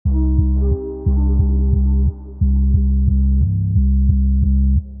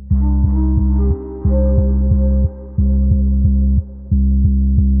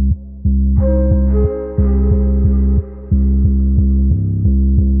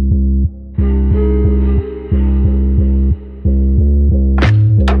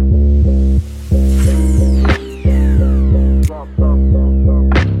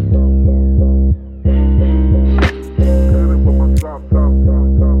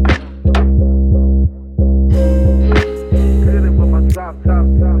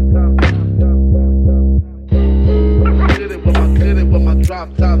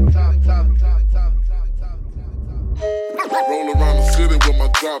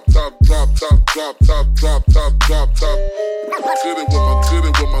top, drop top, drop top, drop top, drop top. Hit it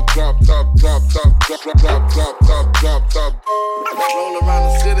with my drop top, drop top, drop top, drop top, drop top. Roll around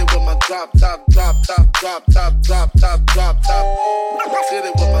the city with my drop top, drop top, drop top, drop top, drop top. Hit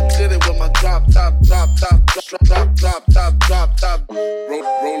it with my drop top, drop top, drop top, drop top.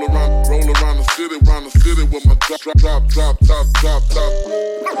 Roll around the city with my drop top, drop top. Hit it with my drop top, drop top, drop top.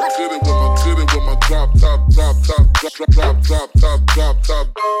 Roll around the city with my drop top, drop top. Hit it with my drop top, drop top.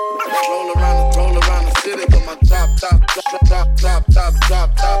 Roll around the city with my drop top. Hit it with my drop top, drop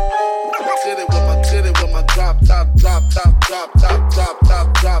top.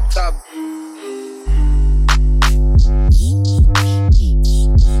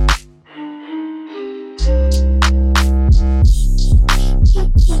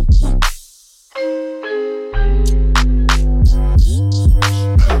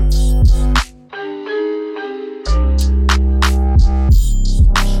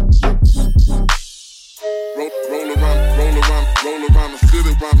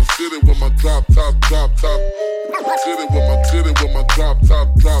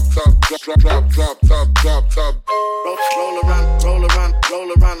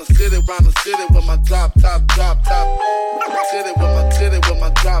 Roll around the city with my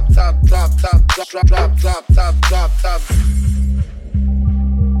drop top. Hit it with my drop top, drop top.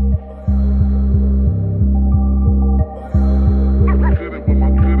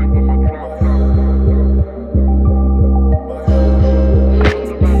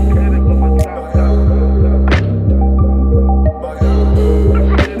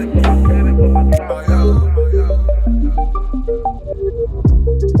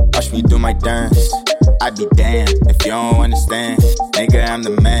 Watch me do my dance. I be damned if you don't understand. Nigga, I'm the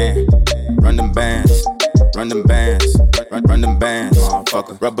man. Run them bands. Run them bands.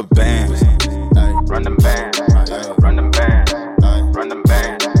 Motherfucker. Rubber bands. Run them bands. Run them bands. Run them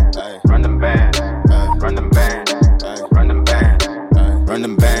bands. Run them bands. Run them bands. Run them bands. Run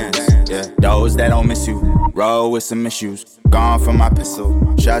them bands. Yeah. Those that don't miss you, roll with some issues. Gone from my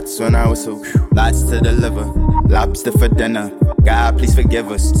pistol. Shots when I whistle. Lots to deliver. Lobster for dinner. God, please forgive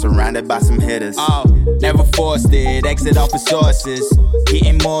us. Surrounded by some hitters. Oh, never forced it. Exit off of sources.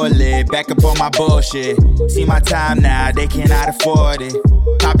 Getting more lit. Back up on my bullshit. See my time now. They cannot afford it.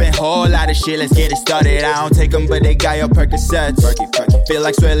 Popping whole lot of shit. Let's get it started. I don't take them, but they got your Percocets. Feel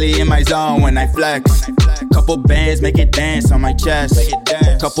like Swelly in my zone when I flex. Couple bands make it dance on my chest.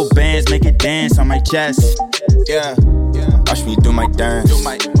 Couple bands make it dance on my chest. Yeah. Watch me do my dance.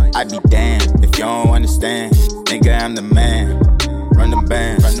 I be damned if you don't understand. Nigga, I'm the man. Run them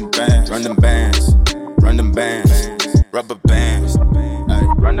bands. Run them bands. Run them bands. Run them bands. Rubber bands.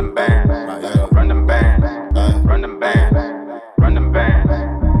 Run them bands. Run them bands. Run them bands. Run them bands.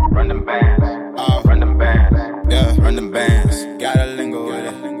 Run them bands. Run them bands. Yeah, run them bands. Gotta lingo with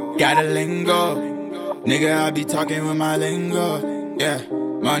it. Gotta lingo. Nigga, I be talking with my lingo. Yeah,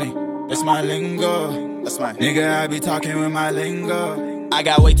 money, that's my lingo. That's my nigga, I be talking with my lingo. I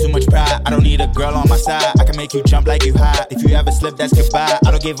got way too much pride. I don't need a girl on my side. I can make you jump like you high. If you ever slip, that's goodbye.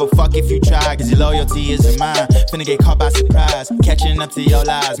 I don't give a fuck if you try, cause your loyalty isn't mine. Finna get caught by surprise. Catching up to your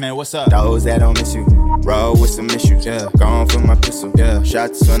lies, man, what's up? Those that don't miss you, roll with some issues. Yeah, gone for my pistol. Yeah,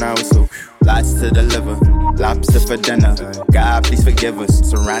 shots when I whistle. Lots to deliver. Lobster for dinner. God, please forgive us.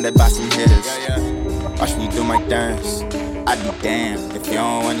 Surrounded by some hitters. Watch me do my dance. I be damned if you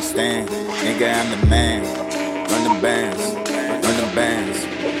don't understand. Nigga, I'm the man. Run them bands. Run them bands.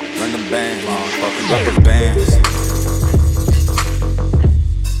 Run them bands. Motherfucking rubber bands.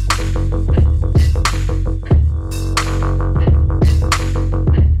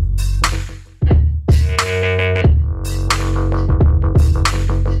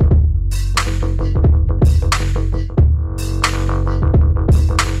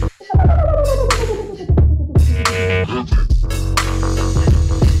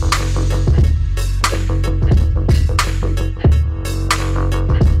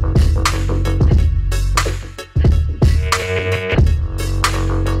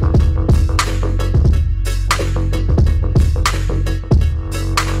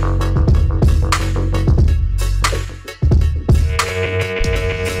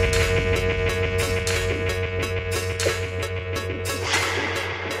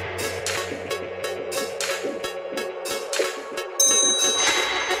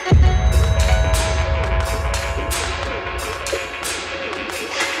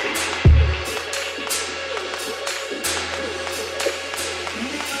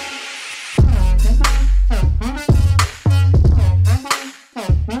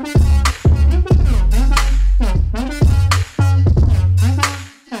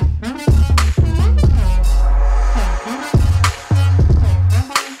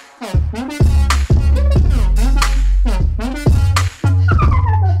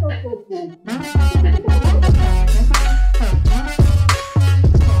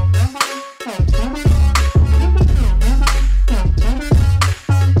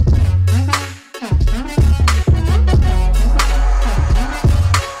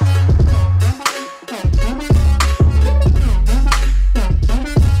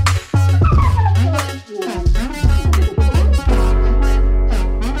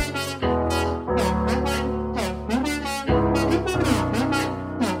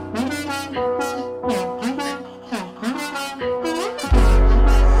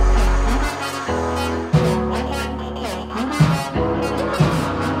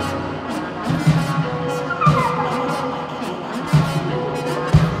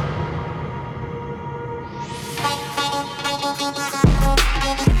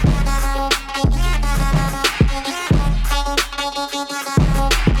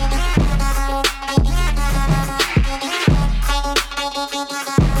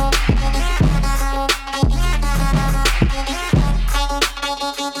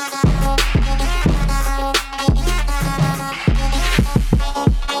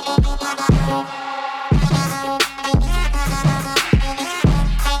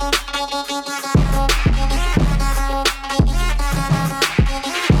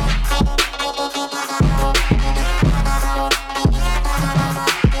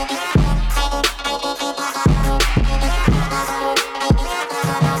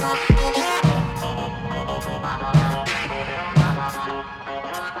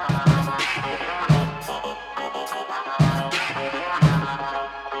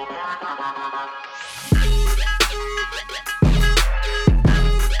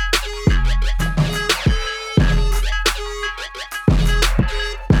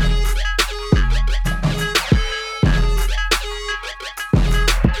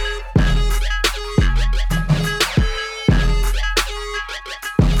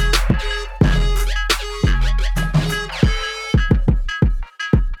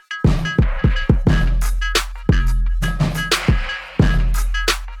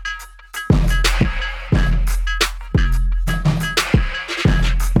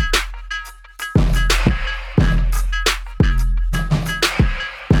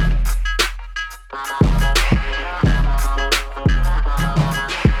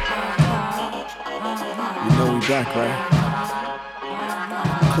 back, right?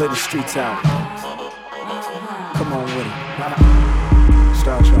 Clear the streets out. Come on with it.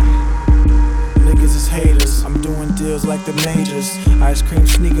 Star Trek. Niggas is haters, I'm doing deals like the majors. Ice cream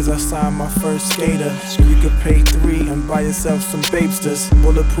sneakers, I signed my first skater. You could pay $3 and buy yourself some Babesters.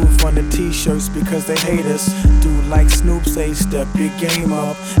 Bulletproof on the t-shirts because they hate us. Dude like Snoop say, step your game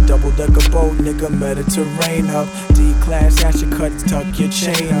up. Double decker boat, nigga, Mediterranean up. D-class, at your cut, tuck your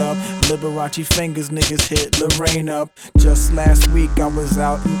chain up. Liberace fingers, niggas hit Lorraine up. Just last week I was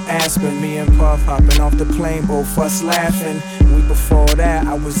out in Aspen. Me and Puff hopping off the plane, both us laughing. Week before that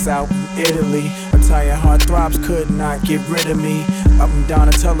I was out in Italy. Italian heartthrobs could not get rid of me. Up and down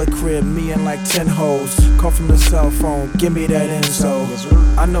a telecrib, me and like 10 hoes. Call from the cell phone, give me that info.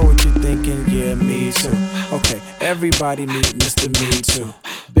 I know what you're thinking, yeah, me too. Okay, everybody meet Mr. Me Too.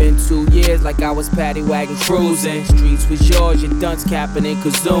 Been 2 years like I was paddy wagon cruising. Streets was yours, your dunce capping and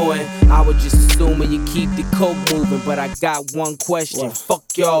kazooing. I was just assuming you keep the coke moving, but I got one question. What?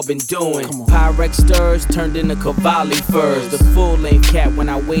 Fuck y'all been doing? Pyrex stirs turned into Cavalli furs. The full length cat when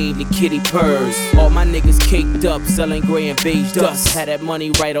I waved the kitty purrs. All my niggas caked up, selling gray and beige dust. Had that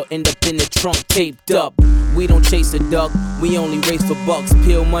money right or end up in the trunk taped up. We don't chase a duck, we only race for bucks.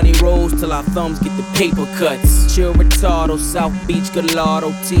 Peel money rolls till our thumbs get the paper cuts. Chill retardo, South Beach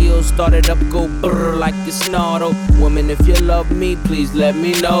Gallardo. Teal started up, go brrr like a snarl. Woman, if you love me, please let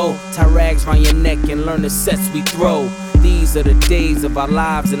me know. Tie rags round your neck and learn the sets we throw. These are the days of our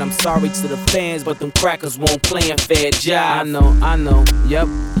lives, and I'm sorry to the fans, but them crackers won't play a fair job. I know, yep,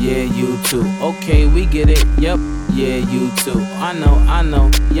 yeah, you too. Okay, we get it, yep, yeah, you too. I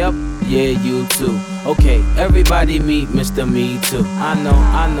know, yep, yeah, you too. Okay, everybody meet Mr. Me Too. I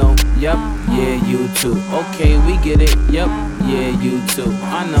know, yep, yeah, you too. Okay, we get it, yep, yeah, you too.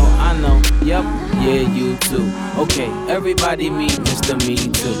 I know, yep, yeah, you too. Okay, everybody meet Mr. Me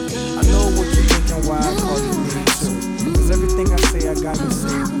Too. I know what you're thinking, why I call you Me Too. Cause everything I say, I gotta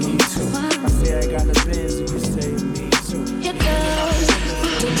say Me Too. I say I got a Benz, and you say Me Too. Your girl.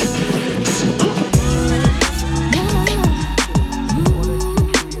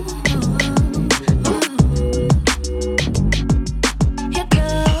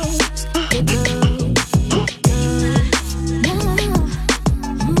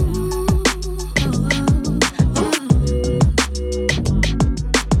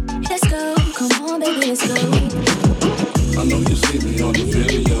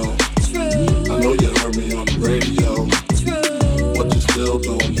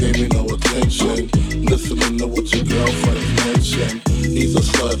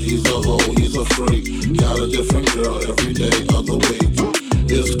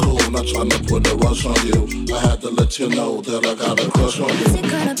 You know that I got a crush on you. Is it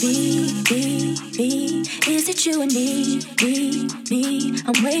gonna be? Is it you and me?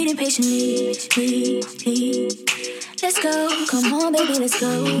 I'm waiting patiently. Let's go, come on, baby, let's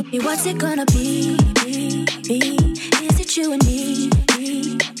go. What's it gonna be? Is it you and me?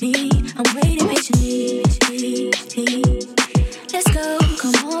 I'm waiting patiently. Let's go,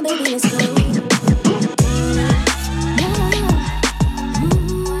 come on, baby, let's go.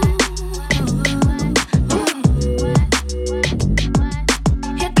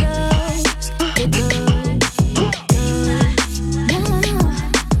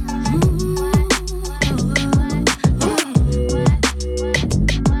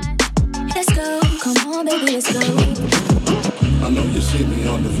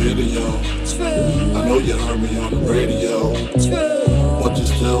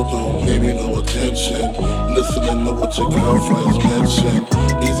 Listening to what your girlfriends mention.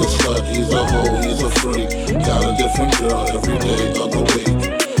 He's a slut, he's a hoe, he's a freak. Got a different girl every day of the week.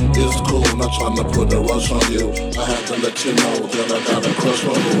 It's cool, not trying to put a rush on you. I had to let you know that I got a crush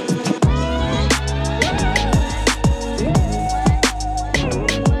on you.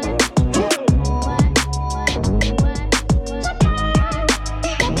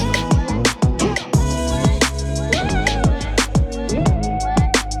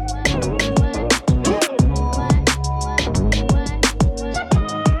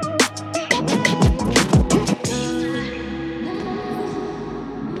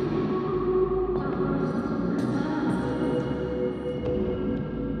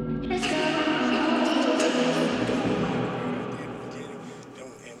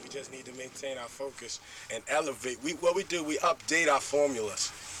 And elevate. What we do, we update our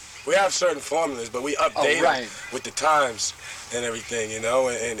formulas. We have certain formulas, but we update them with the times and everything, you know.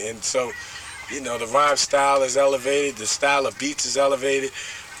 And so, you know, the rhyme style is elevated, the style of beats is elevated,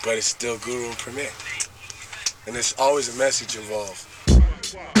 but it's still Guru and Premier. And there's always a message involved.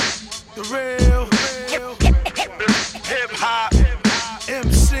 The real hip hop,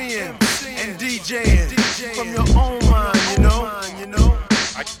 MCing and DJing from your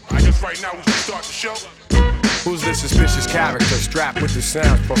character, strapped with the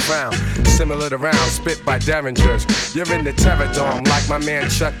sounds profound. Similar to rounds spit by derringers. You're in the terror dome, like my man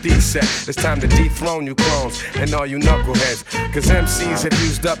Chuck D said. It's time to dethrone you clones and all you knuckleheads. Cause MCs have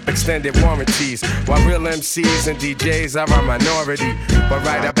used up extended warranties, while real MCs and DJs are a minority. But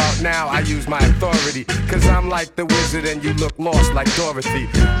right about now, I use my authority, cause I'm like the wizard and you look lost like Dorothy.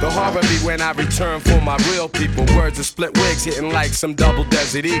 The horror be when I return for my real people. Words of split wigs hitting like some double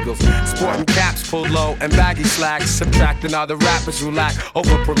Desert Eagles. Sporting caps pulled low and baggy slacks, subtracting all the rappers who lack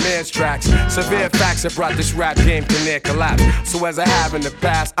over Premier's tracks. Severe facts have brought this rap game to near collapse. So as I have in the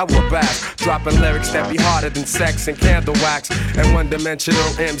past, I will bash, dropping lyrics that be harder than sex and candle wax. And one-dimensional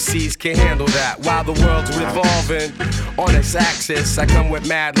MCs can't handle that. While the world's revolving on its axis, I come with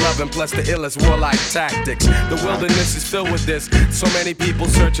mad loving plus the illest warlike tactics. The wilderness is filled with this, so many people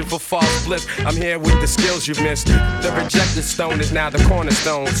searching for false bliss. I'm here with the skills you've missed. The rejected stone is now the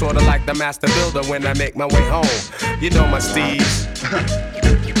cornerstone, sorta like the master builder when I make my way home. You know my steez.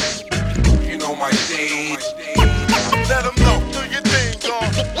 You know my steez. Let them know, do your thing,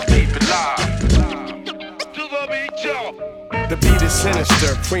 y'all. Keep it live. To the beat, y'all. The beat is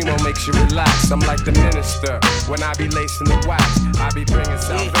sinister, Primo makes you relax. I'm like the minister, when I be lacing the wax, I be bringing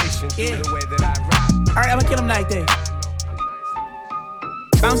salvation through the way that I rap. Alright, I'ma kill him like that.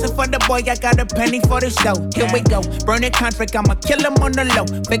 Bouncing for the boy, I got a penny for the show. Here we go, burning contract, I'ma kill him on the low.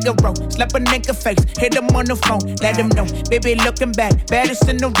 Figaro, slap a nigga face, hit him on the phone, let him know. Baby looking back, baddest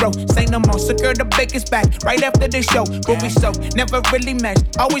in the row. Say no more, secure the biggest back. Right after the show, will be so, never really match.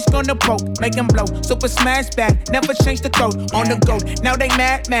 Always gonna poke, make him blow. Super smash back, never change the code. On the go, now they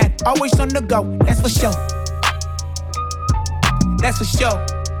mad, always on the go. That's for sure. That's for sure.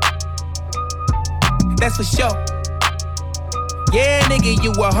 That's for sure. Yeah, nigga,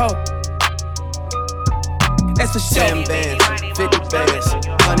 you a hoe. That's for sure. 10 bands, 50 bands,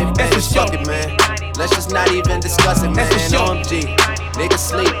 100 bands, fuck it, man. Let's just not even discuss it, man. OMG, nigga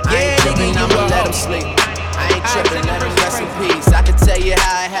sleep. I ain't tripping, I'ma let him sleep. I ain't tripping, let him rest in peace. I can tell you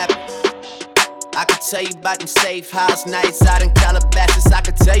how it happened. I can tell you about them safe house nights out in Calabasas. I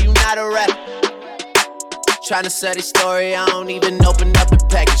can tell you not a rap. Tryna sell this story, I don't even open up the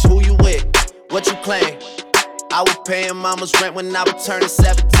package. Who you with? What you claim? I was paying mama's rent when I was turning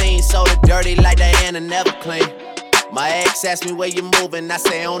 17. Sold it dirty like Diana, never clean. My ex asked me where you moving, I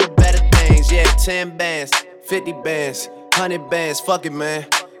say on the better things. Yeah, 10 bands, 50 bands, 100 bands, fuck it, man.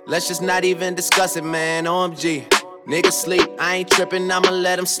 Let's just not even discuss it, man. OMG, nigga sleep, I ain't tripping, I'ma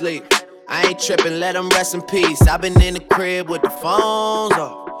let him sleep. I ain't tripping, let him rest in peace. I been in the crib with the phones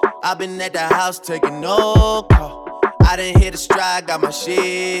off. I been at the house taking no call. I done hit a stride, got my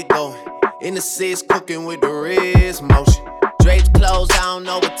shit going. In the seats, cooking with the wrist motion. Drapes closed, I don't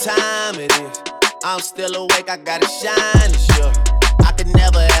know what time it is. I'm still awake, I gotta shine, sure. I could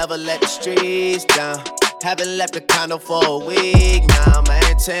never ever let the streets down. Haven't left the condo for a week now,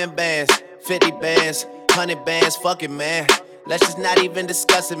 man. 10 bands, 50 bands, 100 bands, fuck it, man. Let's just not even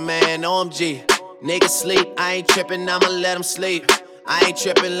discuss it, man. OMG, nigga sleep, I ain't tripping, I'ma let him sleep. I ain't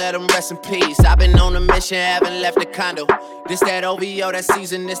tripping, let him rest in peace. I've been on a mission, haven't left the condo. This that OVO, that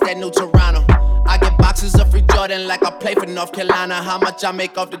season, this that new Toronto. I get boxes of free Jordan like I play for North Carolina. How much I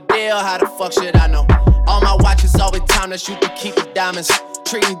make off the deal, how the fuck should I know? All my watches always time to shoot to keep the diamonds.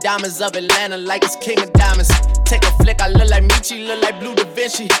 Treating diamonds of Atlanta like it's king of diamonds. Take a flick, I look like Michi, look like Blue Da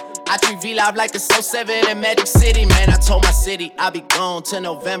Vinci. I treat V-Live like the Soul 7 in Magic City. Man, I told my city I'll be gone till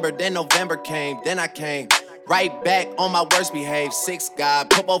November. Then November came, then I came right back on my worst behave. 6 God,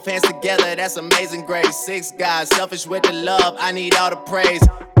 put both hands together, that's amazing grace. 6 God, selfish with the love, I need all the praise.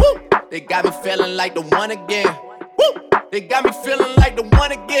 Woo! They got me feeling like the one again. Woo! They got me feeling like the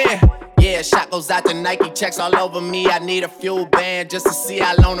one again. Yeah, shot goes out to Nike, checks all over me. I need a fuel band just to see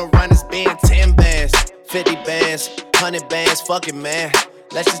how long the run has been. 10 bands, 50 bands, 100 bands, fuck it, man.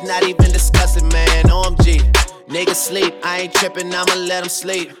 Let's just not even discuss it, man. OMG, nigga sleep, I ain't tripping, I'ma let him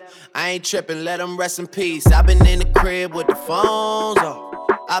sleep. I ain't tripping, let him rest in peace. I been in the crib with the phones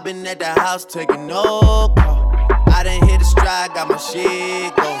off. I been at the house taking no call. I done hit a stride, got my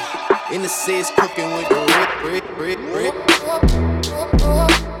shit going. In the seats cooking with the rick.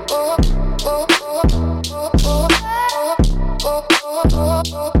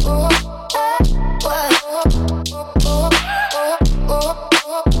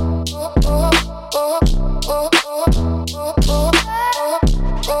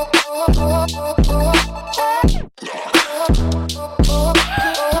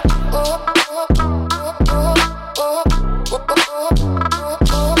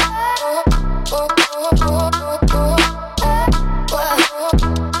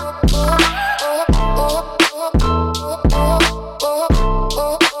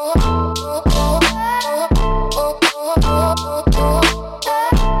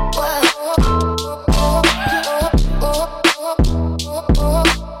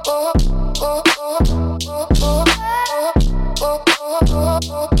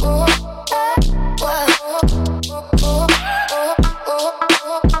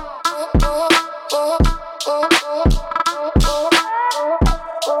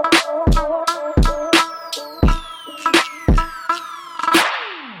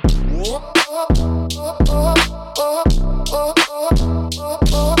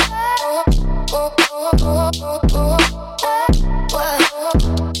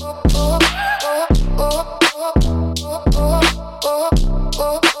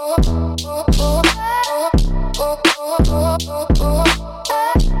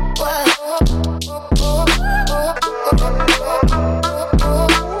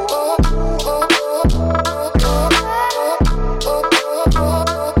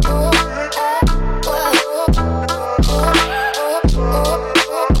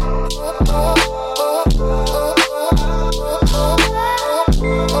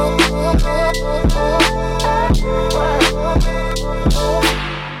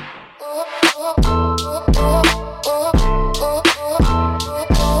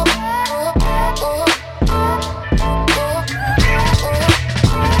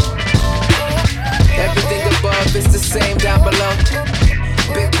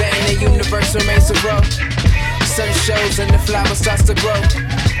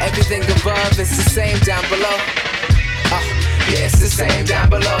 it's the same down below. Yeah, it's the same down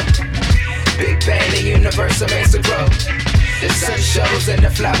below. Big Bang, the universe remains to grow. The sun shows and the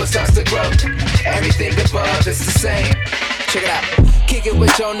flower starts to grow. Everything above is the same. Check it out. Kick it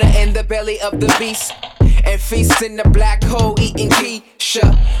with Jonah in the belly of the beast. And feast in the black hole eating Keisha.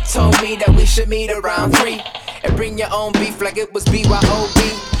 Told me that we should meet around 3. And bring your own beef like it was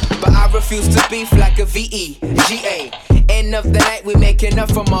BYOB. But I refuse to beef like a VEGA. End of the night we making up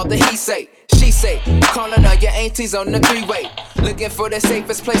from all the he say. She say, calling all your aunties on the 3-way. Looking for the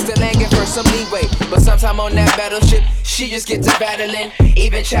safest place to land, give her some leeway. But sometime on that battleship, she just get to battling.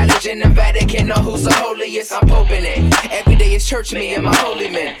 Even challenging the Vatican, know who's the holiest, I'm poping it. Every day is church, me and my holy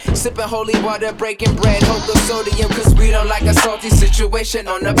men. Sipping holy water, breaking bread, hold the sodium. Cause we don't like a salty situation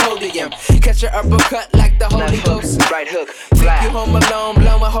on the podium. Catch your uppercut like the Holy Ghost. Right hook, fly. You home alone,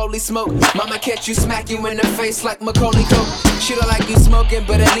 blowing holy smoke. Mama catch you, smack you in the face like Macaulay Culkin. She don't like you smoking,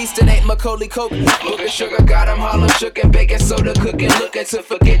 but at least it ain't Macaulay Coke. Booger sugar got him hollow shook and baking soda cooking. Looking to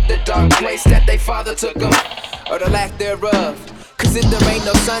forget the dark place that they father took them. Or the lack thereof. Cause if there ain't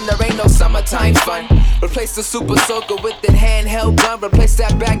no sun, there ain't no summertime fun. Replace the super soaker with that handheld gun. Replace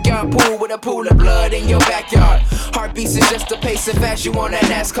that backyard pool with a pool of blood in your backyard. Heartbeats is just a pace and fast you on that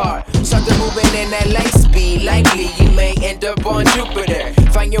NASCAR. Start to moving in that light speed. Likely you may end up on Jupiter.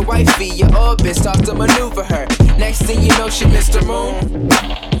 Find your wifey, your orbit, start to maneuver her. Next thing you know she missed the moon.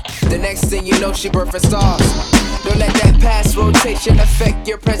 The next thing you know she birthing stars. Don't let that past rotation affect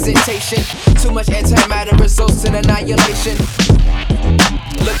your presentation. Too much antimatter results in annihilation.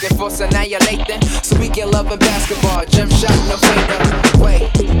 Looking for annihilating, so we can love in basketball. Jump shot, no fader.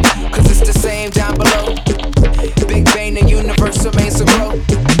 Wait, cause it's the same down below. Big Bang, the universe remains to grow.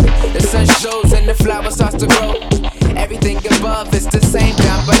 The sun shows and the flower starts to grow. Everything above is the same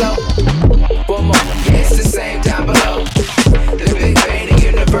down below. One more, yeah, it's the same down below. The Big Bang, the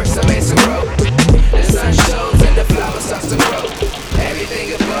universe remains to grow. The sun shows and the flower starts to grow.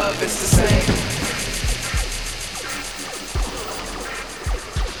 Everything above is the same.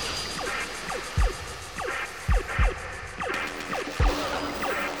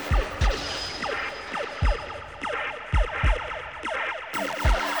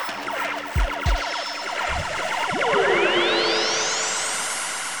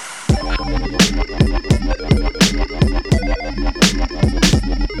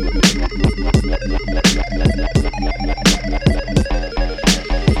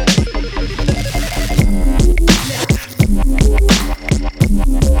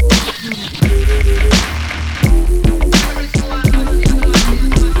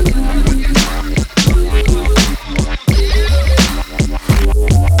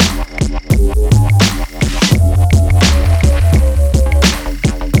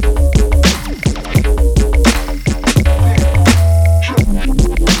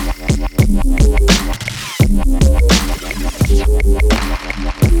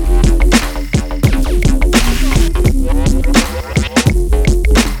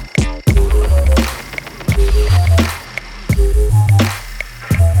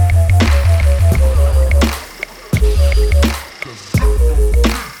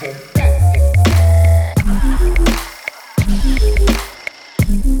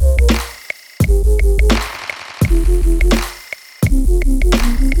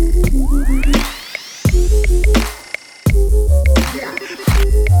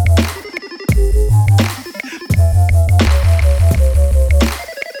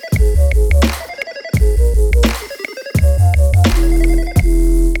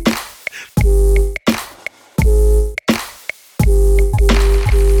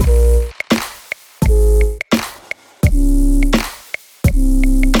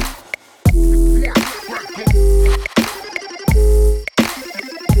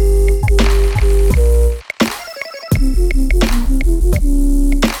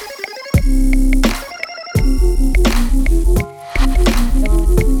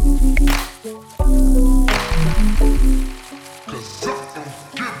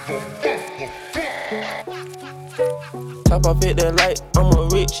 Top off hit the light, I'm a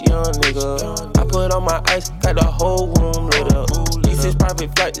rich young nigga. I put on my ice, got the whole room lit up. These is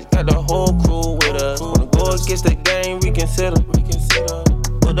private flights, got the whole crew with us. Wanna go against the game, reconsider.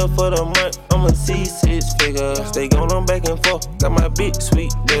 Put up for the month, I'ma see 6 figures. Stay going back and forth, got my big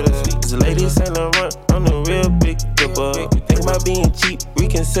sweet bitter. Cause the lady Saint Laurent, I'm the real big dipper. Think about being cheap,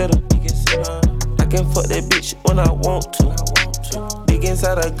 reconsider. I can fuck that bitch when I want to. Dig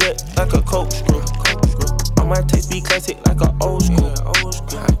inside her gut like a coke screw. All my taste be classic like an old school.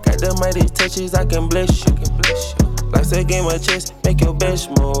 I got the mighty touches, I can bless you. Life's a game of chess, make your best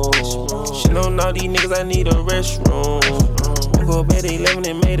move. Shit on all these niggas, I need a restroom. Woke up at 11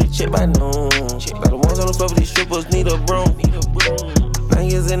 and made a check by noon. Got the ones on the floor for these strippers need a broom. 9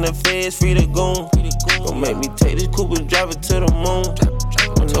 years in the feds, free to goon. Gon' make me take this coupe and drive it to the moon.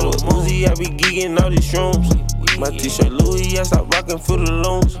 I told her Uzi, I be geeking all these shrooms. My t-shirt Louis, I stop rocking for the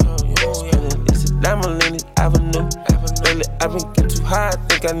loans. It's a diamond in this avenue. Lately I've been getting too high, I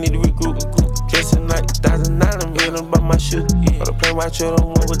think I need to regroup. Dressing like 1,009, I'm reading about my shoe. Or the plain white shirt on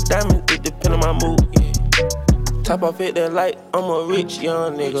one with diamonds, it depend on my mood. Top off hit that light, I'm a rich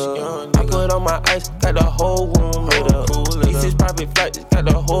young nigga. I put on my ice, got the whole room lit up. These private flights, got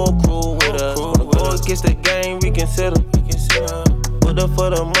the whole crew with us. Wanna go against the game, reconsider. Put up for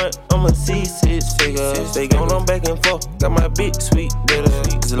the month, I'ma see 6 figures. They gon' on back and forth, got my big sweet bitter.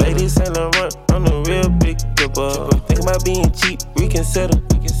 This lady Saint Laurent, I'm the real big dipper. Think about being cheap, reconsider.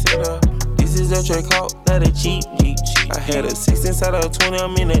 This is a trick hawk, not a cheap Jeep. I had a 6 inside of a 20,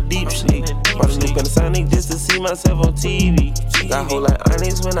 I'm in a deep sleep. Fall asleep in the Sonic just to see myself on TV. Got whole like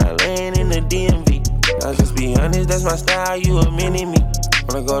honest when I land in the DMV. Now just be honest, that's my style, you a mini me.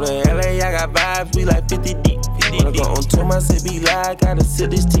 When I go to LA, I got vibes, we like 50 deep. When I go on tour, my city live, gotta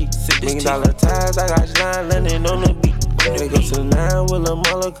sip this tea. $1,000,000 ties, I got slime landing on the beat. They go to the 9 with a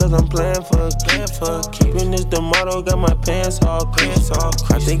Muller, cause I'm playing for keeping this the motto, got my pants all creased.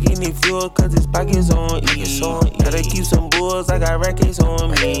 I think he need fuel, cause his pockets on E. Gotta keep some bulls, I got rackets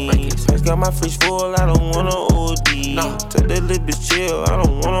on me. First got my fridge full, I don't wanna OD. Tell that little bitch chill, I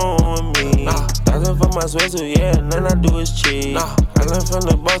don't wanna on me. 1,000 for my sweat, so yeah, none I do is chill. I learned from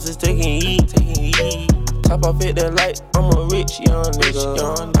the bosses, taking heat. Top off hit that light, I'm a rich young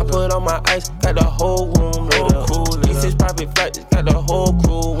nigga. I put on my ice, got the whole room lit up. These 6 private flights, got the whole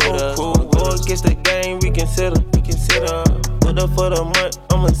crew with us. Go against the game, reconsider. Put up for the month,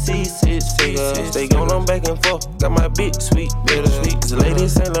 I'ma see 6 figures. They gon' on back and forth, got my big sweet bitter. This lady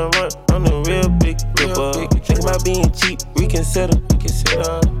Saint Laurent, I'm the real big dipper. Think about being cheap, reconsider.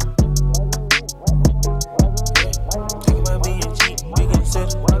 Think about being cheap,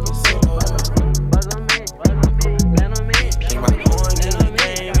 reconsider.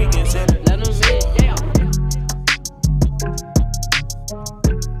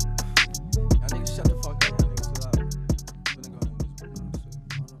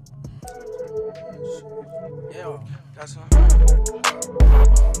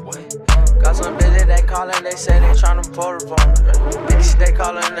 Got some bitches they callin', they say they tryna pull up on me. Bitches they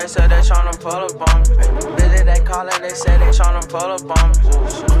callin', they say they tryna pull up on me. Bitches they callin', they say they tryna pull up on me.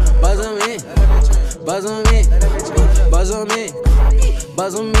 Buzz on me, buzz on me, buzz on me,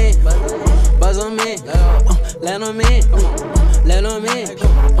 buzz on me, buzz on me, land on me, land on me,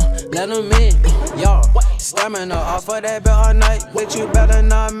 land on me, yo. Stamina off of that bed all night. Bitch, you better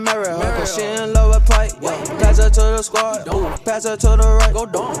not marry her, cause she in love with pipe. Pass her to the squad, pass her to the right,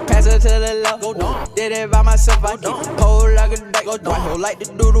 pass her to the left. Did it by myself, I keep it cold like a dyke. I don't like to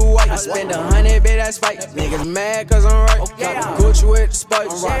do the white. I spend 100, bitch, that's spike. Niggas mad cause I'm right. Gucci with the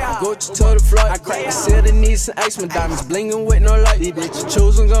spikes, Gucci to the flight. I crack the city, need some ice. My diamonds blingin' with no light. These bitches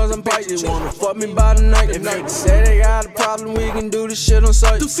choosing guns and pipes. They wanna fuck me by the night. If niggas say they got a problem, we can do this shit on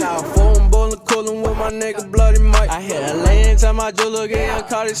sight. South 4 and bowling, coolin' with my nigga Bloody Mike. I hit a lane, time my jeweler getting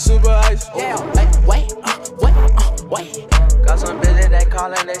caught it super ice. Wait. Got some bitches they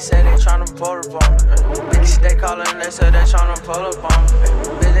callin', they say they tryna pull up on me. Bitches they callin', they say they tryna pull up on me.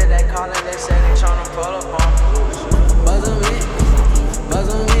 Bitches they callin', they say they tryna pull up on me. Buzz on me, buzz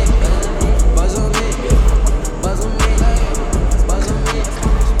on me, buzz on me, buzz on me, buzz on me,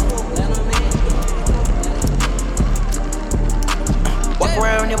 land on me. Walk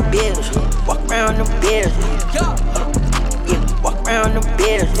around them bills, walk around them bills. Yeah, walk around them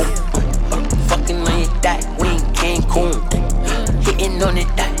bills. Fucking on your dot, we in Cancun. Hitting on it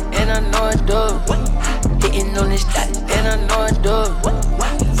dot, and I know it does. Hitting on this dot, and I know it does.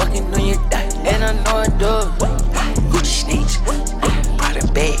 Fucking on your dot, and I know it does. Gucci sneaks, Prada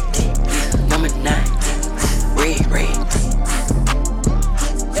bag, number 9, red.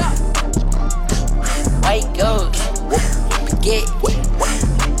 White gold, forget.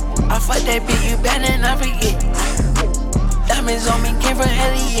 I fuck that bitch, you better not forget. Diamonds on me, came from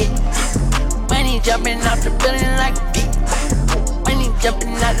Elliot. Money jumping out the building like a beat. Money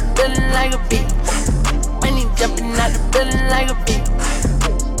jumping out the building like a beat. Money jumping out the building like a beat.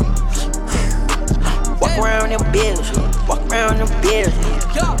 Walk around them bills, walk around them bills.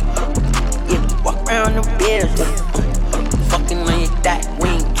 Yeah, walk around them bills. Fucking on your dot, we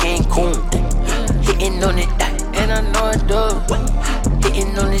in Cancun. Hitting on it dot, and I know it does.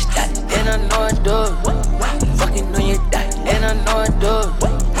 Hitting on this dot, and I know it does. Fucking on your dot, and I know it does.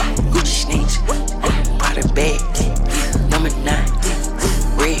 Gucci sneaks, Prada bag, number 9,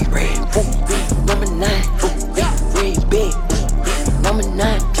 red, number 9, red bag,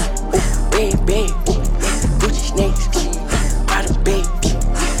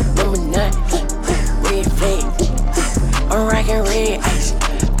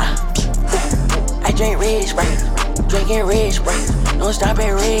 don't stop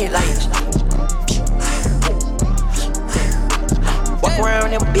at red lights. Walk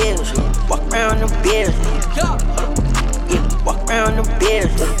around them bills, walk around them bills. Yeah, walk around them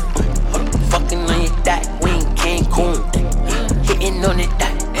bills. Fucking on your dot, we in Cancun. Hitting on it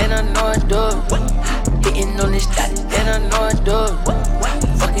dot, and I know it does. Hitting on this dot, and I know it does.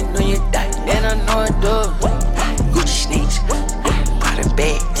 Fucking on your dot, and I know it does. Gucci sneaks, Prada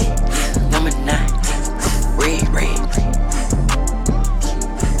bags, number 9, red.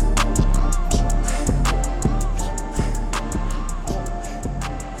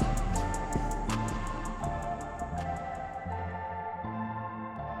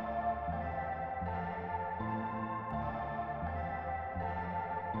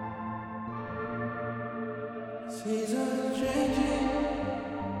 Seasons changing,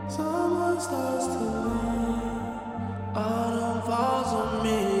 summer starts to leave. Autumn falls on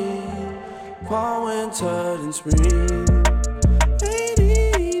me, fall, winter, and spring.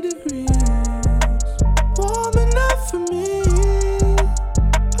 80 degrees, warm enough for me.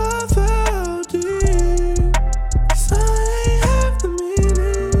 I felt deep, so I ain't half the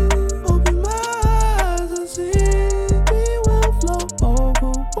meaning. Open my eyes and see, we will float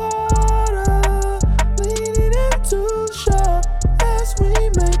over water, leaning into shore as we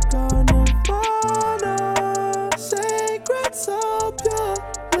make our nirvana. Sacred, so pure,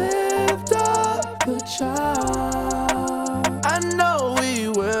 lift up the child. I know we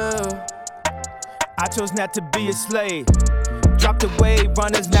will. I chose not to be a slave. Dropped away,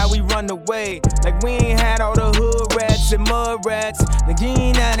 runners, now we run away. Like we ain't had all the hood rats and mud rats. Like you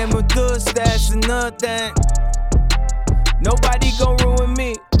ain't had them with good stats and nothing. Nobody gon' ruin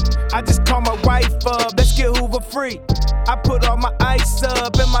me. I just call my wife up, let's get Hoover free. I put all my ice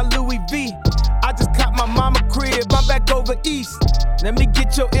up in my Louis V. I just caught my mama crib, I'm back over east. Let me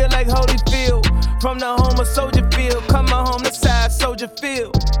get your ear like Holyfield. From the home of Soldier Field, coming home the side Soldier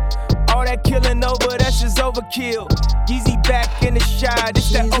Field. All that killing over, that's just overkill. Yeezy back in the shot, it's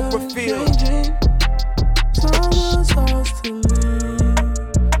that Oprah feel. Summer starts to leave,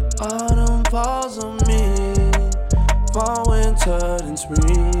 autumn falls on me, fall, winter, and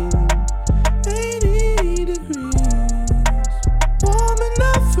spring. 80 degrees, warm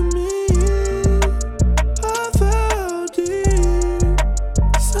enough for me. I felt deep,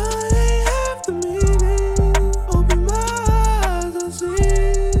 so I ain't half the meaning. Open my eyes and see,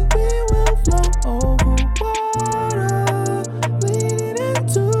 we will float over water, leaning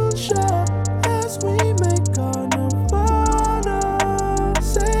into shore as we make our nirvana.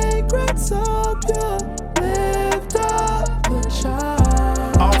 Sacred, so pure, lift up the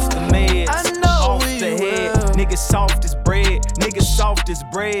child. Off the meds, I know off we the head. will. Niggas soft as bread, niggas soft as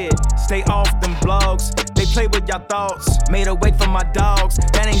bread. Stay off them blogs, they play with y'all thoughts. Made away from my dogs,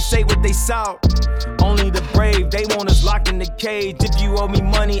 that ain't say what they saw. Only the brave, they want us locked in the cage. If you owe me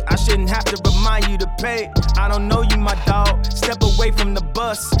money, I shouldn't have to remind you to pay. I don't know you, my dog. Step away from the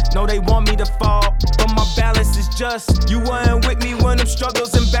bus. Know they want me to fall, but my balance is just. You weren't with me when them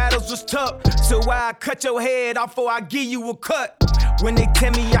struggles and battles was tough. So why I cut your head off before I give you a cut? When they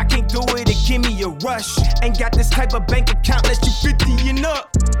tell me I can't do it, it give me a rush. Ain't got this type of bank account unless you 50 and up.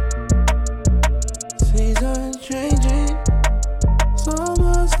 Seasons changing,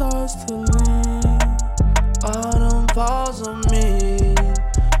 summer starts to leave, autumn falls on me,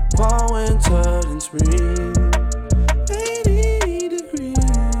 fall, winter, and spring. 80 degrees,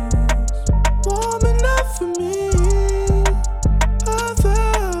 warm enough for me. I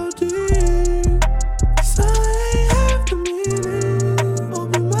felt deep, so I ain't half the meaning.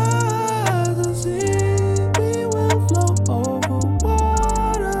 Open my eyes and see, we will float over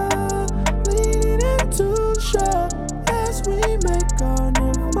water, leaning into shore as we make our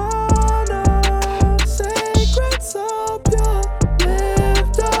nirvana. Sacred, so pure,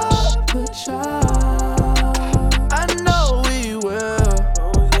 lift up the child. I know we will.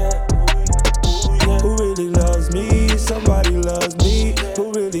 Who really loves me? Somebody loves me.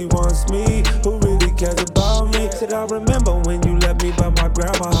 Who really wants me? Who really cares about me? Said I remember when you left me by my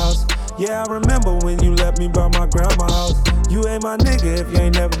grandma's house. Yeah, I remember when you left me by my grandma's house. You ain't my nigga if you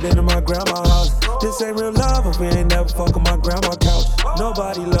ain't never been to my grandma's house. This ain't real love if we ain't never fuck on my grandma's couch.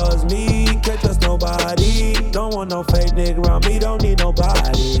 Nobody loves me, can't trust nobody. Don't want no fake nigga around me, don't need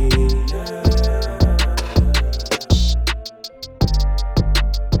nobody.